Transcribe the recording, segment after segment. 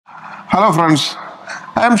Hello friends,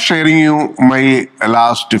 I am sharing you my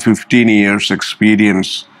last 15 years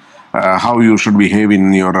experience, how you should behave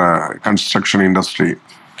in your construction industry.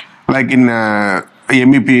 Like in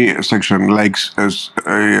MEP section, like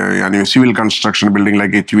civil construction building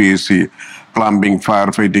like HVAC, plumbing,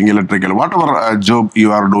 firefighting, electrical, whatever job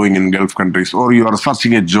you are doing in Gulf countries or you are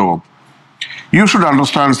searching a job, you should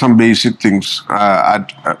understand some basic things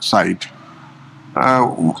at site.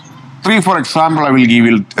 Uh, Three, for example, I will give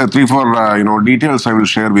you three, four details I will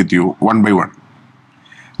share with you one by one.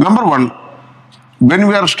 Number one, when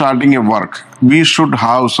we are starting a work, we should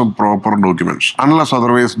have some proper documents. Unless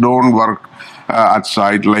otherwise, don't work at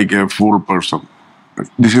site like a fool person.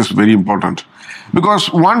 This is very important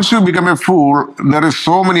because once you become a fool, there is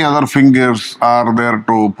so many other fingers are there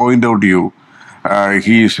to point out to you.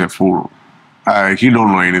 He is a fool. He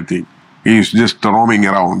don't know anything. He is just roaming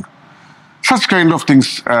around. Such kind of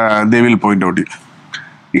things they will point out.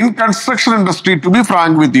 In construction industry, to be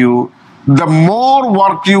frank with you, the more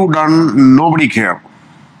work you done, nobody care.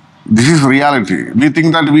 This is reality. We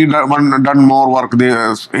think that we done more work,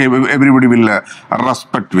 everybody will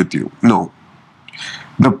respect with you. No.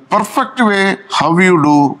 The perfect way how you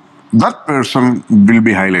do, that person will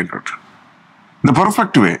be highlighted. The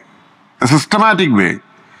perfect way, a systematic way,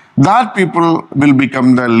 that people will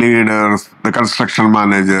become the leaders, the construction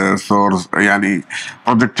managers, or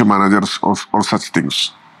project managers, or such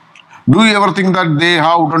things. Do you ever think that they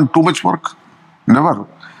have done too much work? Never.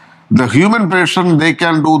 The human person, they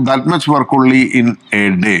can do that much work only in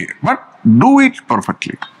a day, but do it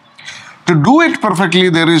perfectly. To do it perfectly,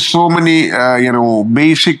 there is so many,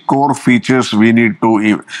 basic core features we need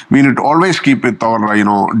to always keep with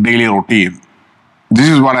our, daily routine. This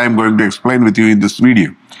is what I am going to explain with you in this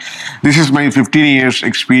video. This is my 15 years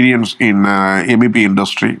experience in MEP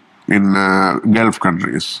industry in Gulf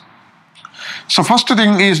countries. So first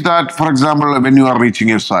thing is that, for example, when you are reaching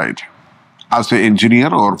a site, as an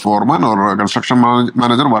engineer or foreman or a construction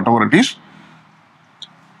manager, whatever it is,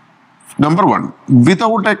 number one,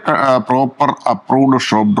 without a proper approved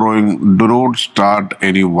shop drawing, do not start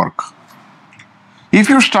any work. If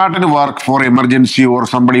you start any work for emergency or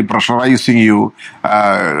somebody pressurizing you,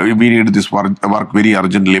 we need this work very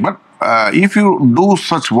urgently. But if you do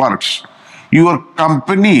such works, your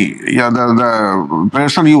company, the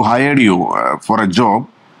person you hired you for a job,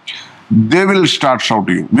 they will start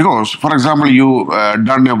shouting you. Because, for example, you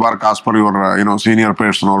done a work as per your senior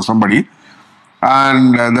person or somebody,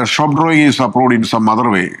 and the shop drawing is approved in some other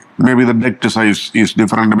way. Maybe the deck size is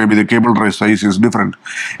different, maybe the cable tray size is different.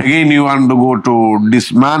 Again, you want to go to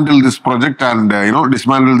dismantle this project and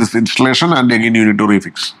dismantle this installation, and again you need to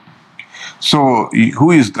refix. So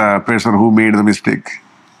who is the person who made the mistake?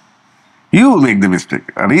 You make the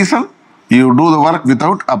mistake. A reason? You do the work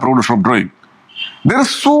without approved shop drawing. There are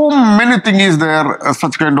so many things there,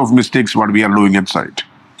 such kind of mistakes what we are doing at site.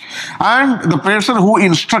 And the person who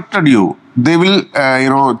instructed you, they will,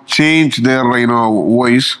 change their,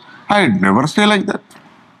 voice. I'd never say like that.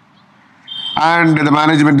 And the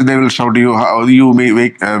management, they will shout to you, how you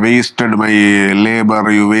wasted my labor,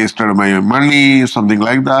 you wasted my money, something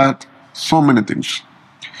like that. So many things.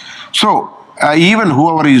 So, even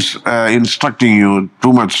whoever is instructing you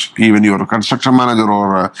too much, even your construction manager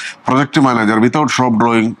or project manager, without shop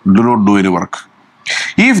drawing, do not do any work.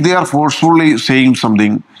 If they are forcefully saying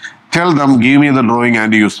something, tell them, give me the drawing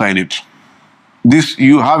and you sign it. This,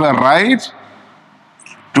 you have a right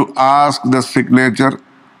to ask the signature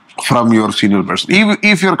from your senior person.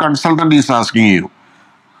 If your consultant is asking you,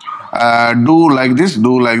 do like this,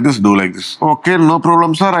 do like this, do like this. Okay, no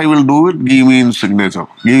problem, sir, I will do it. Give me in signature.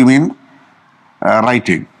 Give me in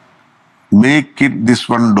writing. Make it this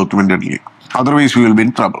one documentedly. Otherwise, you will be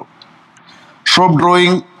in trouble. Shop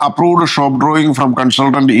drawing, approved shop drawing from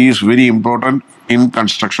consultant is very important in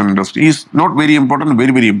construction industry. Is not very important,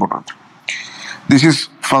 very, very important. This is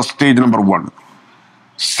first stage number one.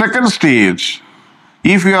 Second stage,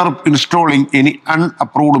 if you are installing any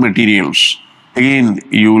unapproved materials, again,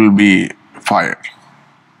 you will be fired.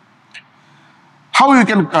 How you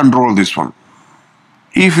can control this one?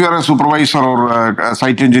 If you are a supervisor or a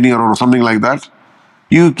site engineer or something like that,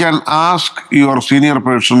 you can ask your senior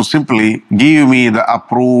person simply, give me the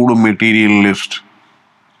approved material list.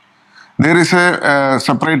 There is a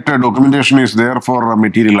separate documentation is there for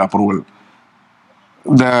material approval.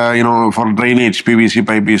 For drainage, PVC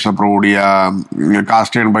pipe is approved,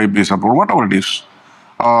 cast iron pipe is approved, whatever it is.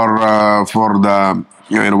 Or for the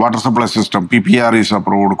water supply system, PPR is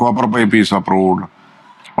approved, copper pipe is approved.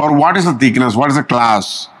 Or what is the thickness, what is the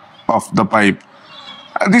class of the pipe.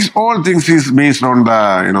 These all things is based on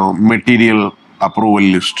the material approval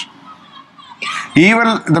list.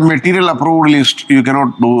 Even the material approved list, you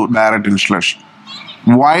cannot do direct installation.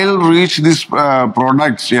 While reach these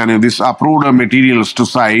products, this approved materials to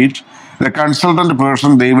site, the consultant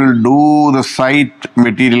person, they will do the site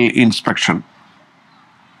material inspection.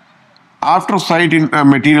 After site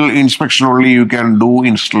material inspection only you can do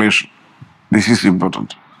installation. This is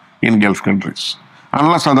important in Gulf countries.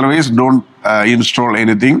 Unless otherwise, don't install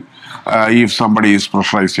anything if somebody is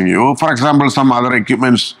pressurizing you. For example, some other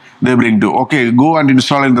equipments they bring to, okay, go and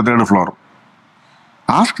install in the third floor.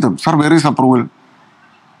 Ask them, sir, where is approval?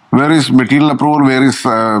 Where is material approval? Where is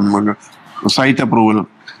site approval?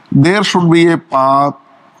 There should be a path.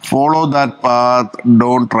 Follow that path.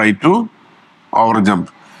 Don't try to overjump.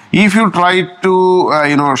 If you try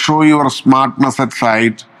to, show your smartness at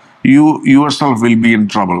site, you yourself will be in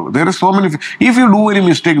trouble. There is so many. If you do any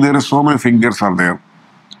mistake, there is so many fingers are there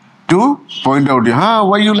to point out.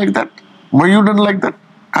 Why you like that? Why you done like that?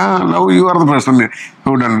 Now you are the person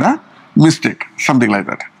who done the mistake. Something like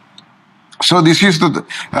that. So this is the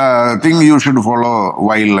thing you should follow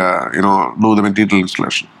while do the material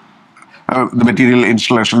installation. The material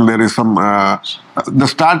installation, there is some the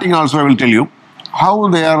starting also I will tell you how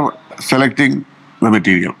they are selecting the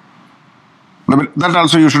material. That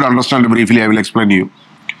also you should understand briefly. I will explain to you.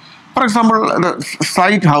 For example, the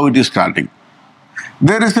site, how it is starting.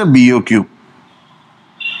 There is a BOQ.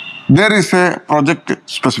 There is a project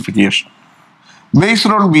specification. Based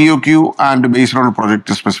on BOQ and based on project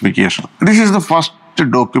specification. This is the first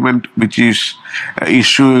document which is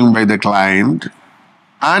issuing by the client,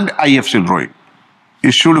 and IFC drawing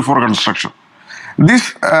issued for construction.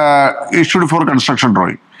 This issued for construction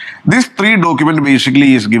drawing. This three document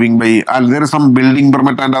basically is giving by, and there is some building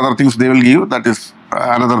permit and other things they will give, that is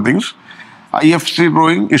another things. IFC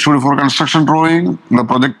drawing issued for construction drawing, the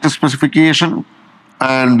project specification,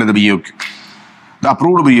 and the BOQ. The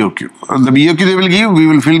approved BOQ. The BOQ they will give, we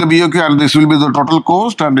will fill the BOQ and this will be the total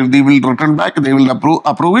cost, and if they will return back, they will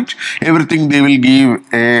approve it. Everything they will give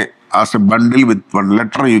as a bundle with one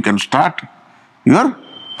letter. You can start your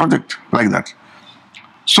project like that.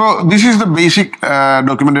 So this is the basic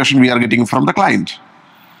documentation we are getting from the client.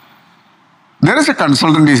 There is a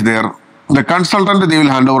consultant is there. The consultant, they will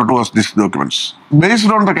hand over to us these documents. Based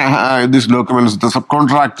on these documents, the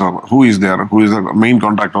subcontractor who is there, who is the main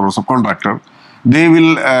contractor or subcontractor, they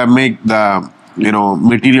will make the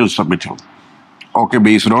material submittal. Okay,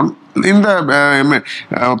 based on in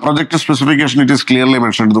the project specification, it is clearly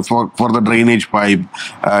mentioned for the drainage pipe,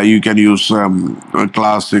 you can use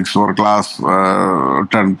class 6 or class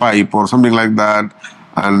 10 pipe or something like that,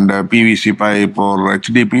 and PVC pipe or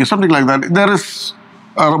HDP, something like that. There is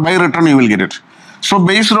by return you will get it. So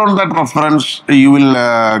based on that reference, you will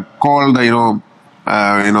call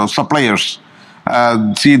the suppliers.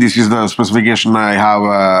 See, this is the specification I have.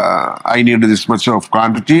 I need this much of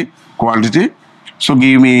quantity. So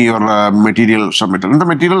give me your material submittal. In the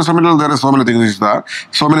material submittal, there are so many things there.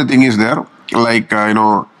 So many things is there. Like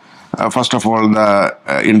first of all,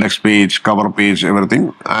 the index page, cover page,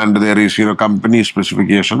 everything, and there is company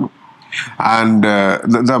specification. And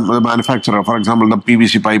the manufacturer, for example, the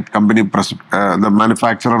PVC pipe company, the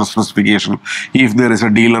manufacturer specification. If there is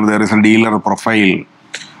a dealer, there is a dealer profile.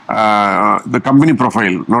 The company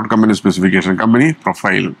profile, not company specification, company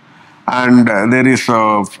profile. And there is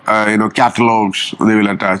catalogs they will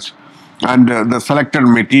attach. And the selected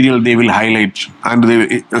material they will highlight. And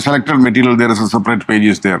the selected material, there is a separate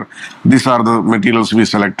pages there. These are the materials we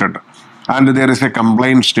selected. And there is a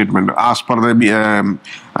complaint statement as per the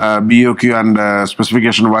BOQ and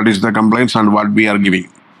specification, what is the complaints and what we are giving.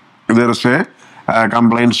 There is a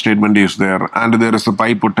complaint statement is there, and there is a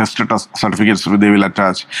pipe test certificates they will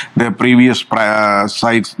attach. The previous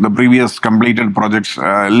sites, the previous completed projects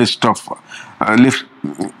list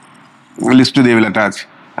they will attach.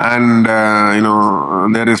 And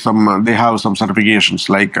there is some, they have some certifications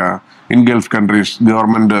like in Gulf countries,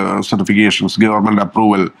 government certifications, government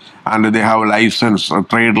approval, and they have a license, a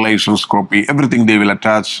trade license copy, everything they will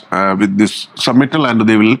attach with this submittal, and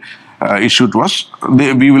they will issue to us.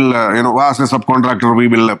 We will, as a subcontractor, we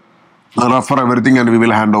will refer everything and we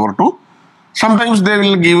will hand over to. Sometimes they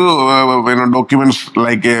will give documents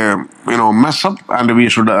like a mess up, and we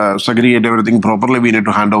should segregate everything properly. We need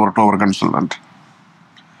to hand over to our consultant.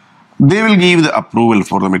 They will give the approval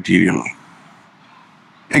for the material.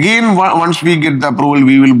 Again, once we get the approval,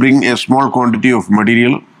 we will bring a small quantity of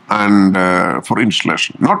material and for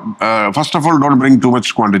installation. Not first of all, don't bring too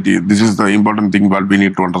much quantity. This is the important thing what we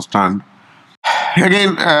need to understand.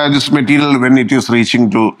 Again, this material, when it is reaching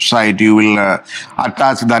to site, you will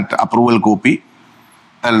attach that approval copy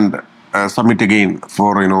and submit again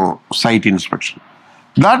for site inspection.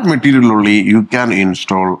 That material only you can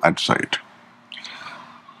install at site.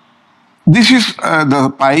 This is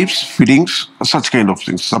the pipes, fittings, such kind of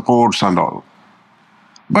things, supports and all.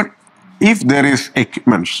 But if there is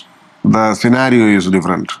equipments, the scenario is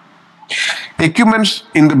different. Equipments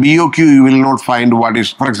in the BOQ, you will not find what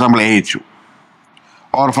is, for example, AHU,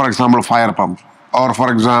 or for example, fire pump, or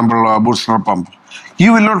for example, booster pump.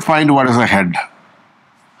 You will not find what is a head.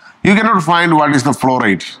 You cannot find what is the flow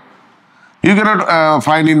rate. You cannot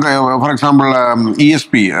find in the, for example,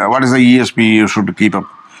 ESP. What is the ESP you should keep up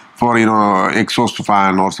for, exhaust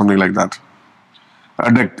fan or something like that.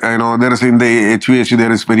 There is in the HVAC,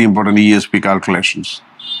 there is very important ESP calculations.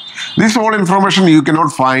 This all information you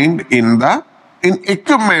cannot find in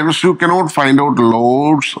equipments. You cannot find out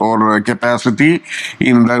loads or capacity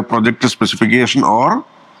in the project specification or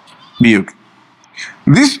BOQ.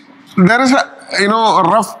 There is a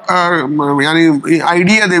rough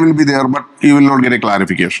idea they will be there, but you will not get a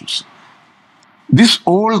clarifications. These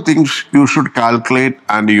all things you should calculate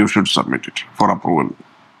and you should submit it for approval.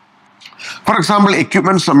 For example,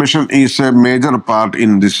 equipment submission is a major part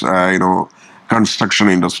in this construction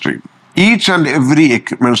industry. Each and every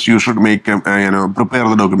equipment you should make prepare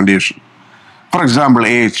the documentation. For example,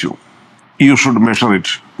 AHU, you should measure it.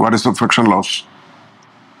 What is the friction loss?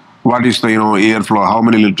 What is the airflow? How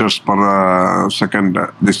many liters per second?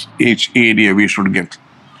 Each area we should get,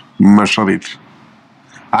 measure it,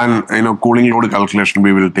 and cooling load calculation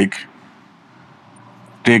we will take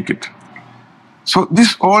it. So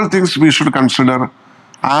these all things we should consider,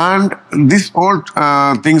 and these all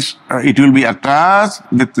things it will be attached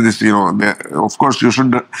with this. Of course, you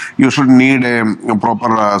should need a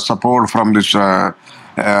proper support from this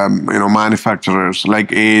manufacturers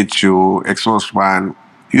like AHU, exhaust fan.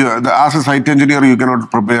 As a site engineer, you cannot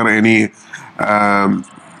prepare any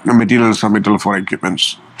material submittal for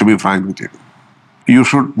equipments, to be frank with you. You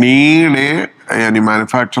should need any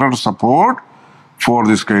manufacturer support for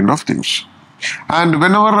this kind of things. And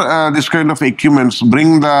whenever this kind of equipments,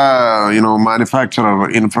 bring the manufacturer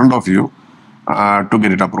in front of you to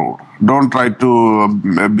get it approved. Don't try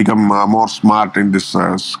to become more smart in this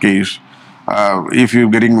case. If you're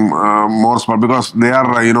getting more smart, because they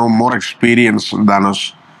are more experienced than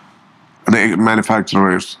us, the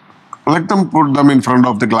manufacturers, let them put them in front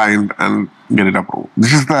of the client and get it approved.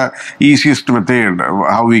 This is the easiest method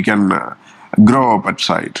how we can grow up at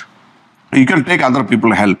site. You can take other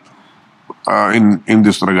people help in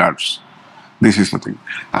this regards. This is the thing.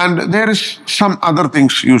 And there is some other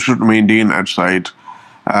things you should maintain at site.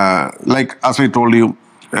 Like as I told you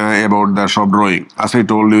about the shop drawing, as I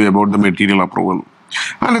told you about the material approval.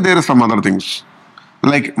 And there are some other things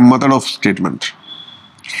like method of statement.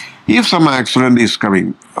 If some accident is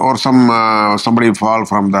coming or somebody fall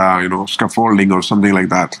from the scaffolding or something like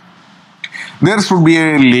that, there should be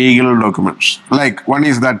a legal documents. Like one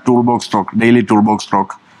is that toolbox talk, daily toolbox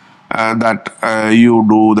talk, that you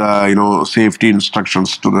do the safety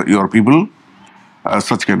instructions to your people,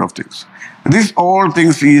 such kind of things. These all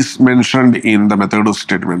things is mentioned in the method of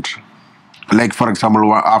statement. Like for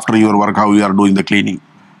example, after your work, how you are doing the cleaning.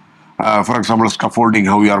 For example, scaffolding,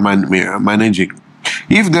 how you are managing.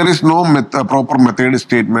 If there is no proper method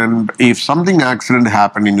statement, if something accident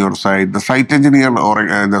happened in your site, the site engineer or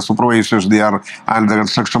the supervisors, and the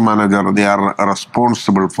construction manager, they are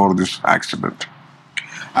responsible for this accident.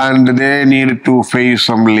 And they need to face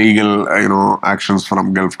some legal, actions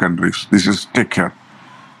from Gulf countries. This is take care.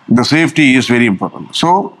 The safety is very important.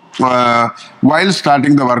 So, while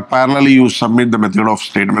starting the work, parallelly you submit the method of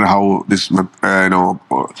statement, how this,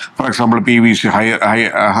 for example, PVC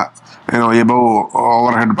above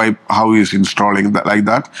overhead pipe, how is installing that, like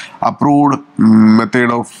that. Approved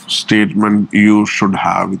method of statement you should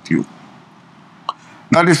have with you.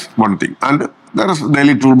 That is one thing. And there is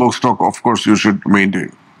daily toolbox stock, of course, you should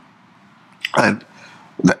maintain. And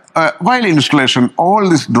while installation, all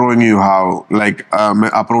this drawing you have, like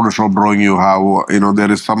approved shop drawing you have,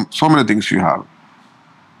 there is so many things you have.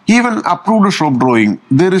 Even approved shop drawing,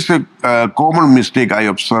 there is a common mistake I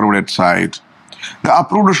observed at site. The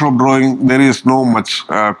approved shop drawing, there is no much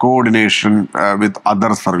coordination with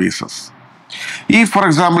other services. If, for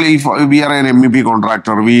example, if we are an MEP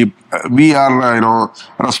contractor, we are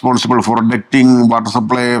responsible for ducting, water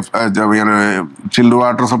supply, chilled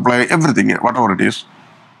water supply, everything, whatever it is.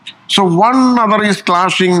 So one other is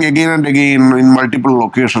clashing again and again in multiple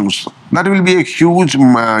locations. That will be a huge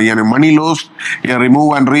money loss,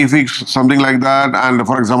 remove and refix, something like that. And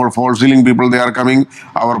for example, false ceiling people, they are coming,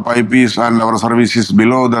 our pipe is and our service is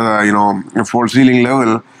below the false ceiling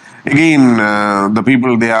level. Again, the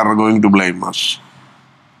people, they are going to blame us.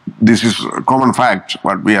 This is a common fact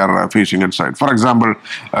what we are facing inside. For example,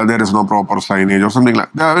 there is no proper signage or something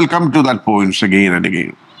like that. I will come to that points again and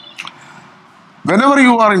again. Whenever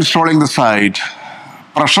you are installing the site,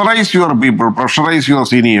 pressurize your people, pressurize your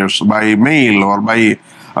seniors by mail or by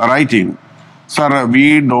writing. Sir,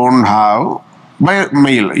 we don't have, by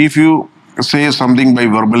mail. If you say something by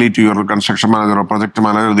verbally to your construction manager or project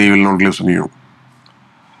manager, they will not listen to you.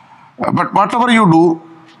 But whatever you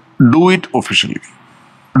do it officially.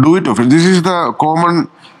 Do it officially. This is the common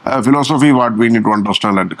philosophy what we need to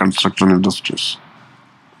understand at the construction industries.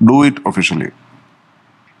 Do it officially.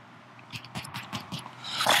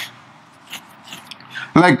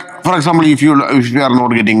 Like, for example, if you are not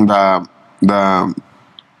getting the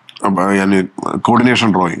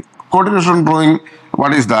coordination drawing. Coordination drawing,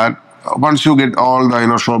 what is that? Once you get all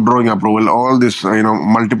the shop drawing approval, all this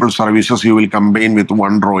multiple services you will combine with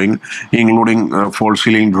one drawing, including false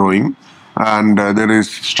ceiling drawing, and there is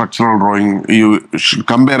structural drawing. You should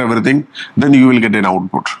compare everything, then you will get an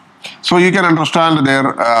output. So you can understand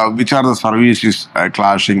there which are the services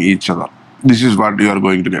clashing each other. This is what you are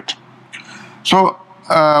going to get. So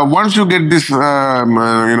once you get this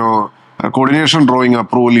coordination drawing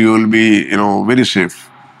approval, you will be very safe.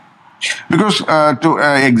 Because to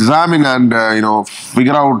examine and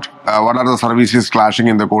figure out what are the services clashing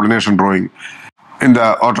in the coordination drawing in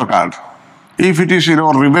the AutoCAD. If it is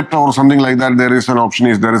rivet or something like that, there is an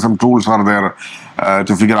option. There is some tools are there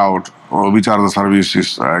to figure out which are the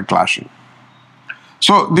services clashing.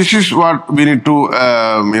 So this is what we need to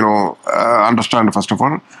understand first of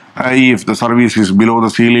all. If the service is below the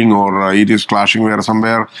ceiling or it is clashing where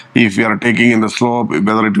somewhere, if we are taking in the slope,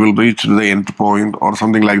 whether it will reach the end point or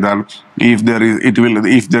something like that. If there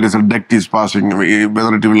is a duct is passing,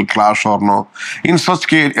 whether it will clash or no. In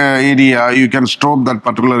such area, you can stop that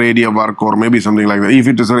particular area work or maybe something like that. If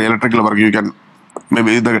it is an electrical work, you can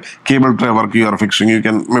maybe the cable tray work you are fixing, you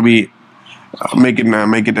can maybe make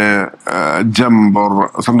it a jump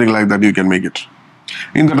or something like that. You can make it.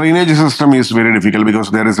 In the drainage system is very difficult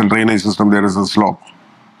because there is a drainage system, there is a slope.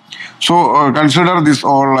 So consider this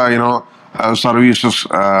all services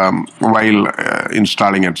while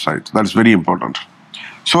installing at site. That's very important.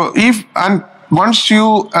 So once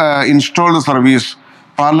you install the service,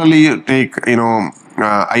 parallelly take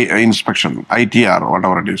inspection, ITR,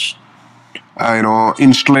 whatever it is,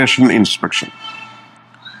 installation inspection.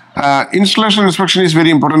 Installation inspection is very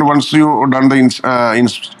important. Once you done the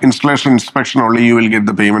installation inspection only, you will get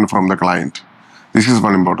the payment from the client. This is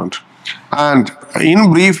one important. And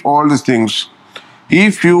in brief, all these things,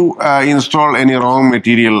 if you install any wrong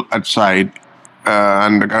material at site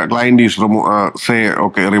and the client is say,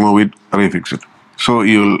 okay, remove it, refix it. So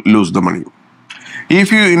you'll lose the money.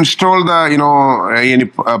 If you install the any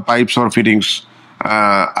pipes or fittings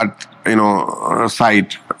at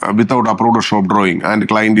site without approved shop drawing and the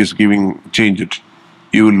client is change it,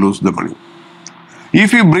 you will lose the money.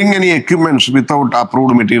 If you bring any equipments without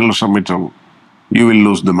approved material submittal, you will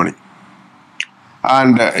lose the money.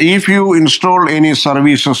 And if you install any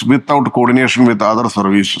services without coordination with other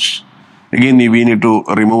services, again we need to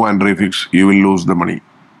remove and refix, you will lose the money.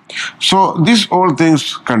 So these all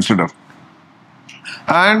things consider.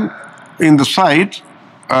 And in the site,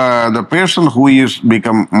 the person who is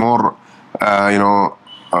become more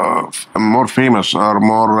more famous or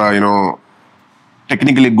more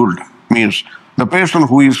technically good means the person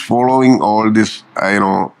who is following all this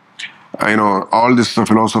all this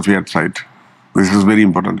philosophy at site. This is very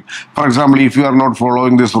important. For example, if you are not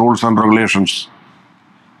following these rules and regulations,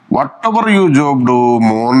 whatever you job do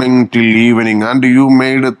morning till evening and you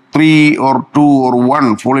made 3 or 2 or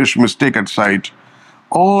 1 foolish mistake at site,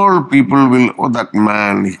 all people will, oh, that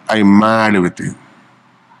man, I'm mad with him.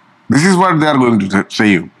 This is what they are going to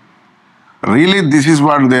say you. Really, this is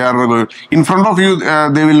what they are going. In front of you,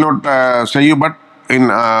 they will not say you, but in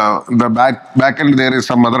the back end, there is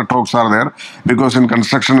some other talks are there, because in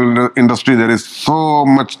construction industry, there is too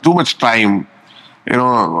much time,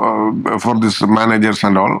 for these managers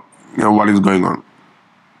and all, what is going on.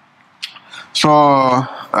 So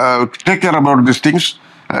take care about these things.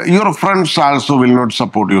 Your friends also will not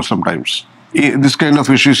support you sometimes. This kind of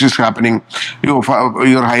issues is happening. Your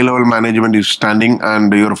high-level management is standing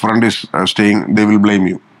and your friend is staying, they will blame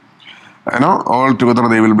you. All together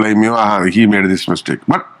they will blame you. He made this mistake.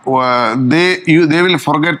 But they will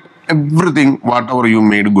forget everything, whatever you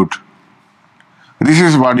made good. This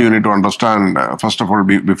is what you need to understand, first of all,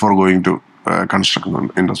 before going to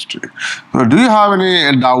construction industry. So do you have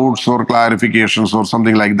any doubts or clarifications or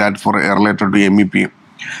something like that for related to MEP?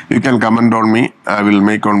 You can comment on me. I will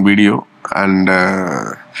make on video. And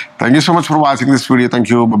thank you so much for watching this video.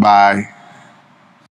 Thank you. Bye-bye.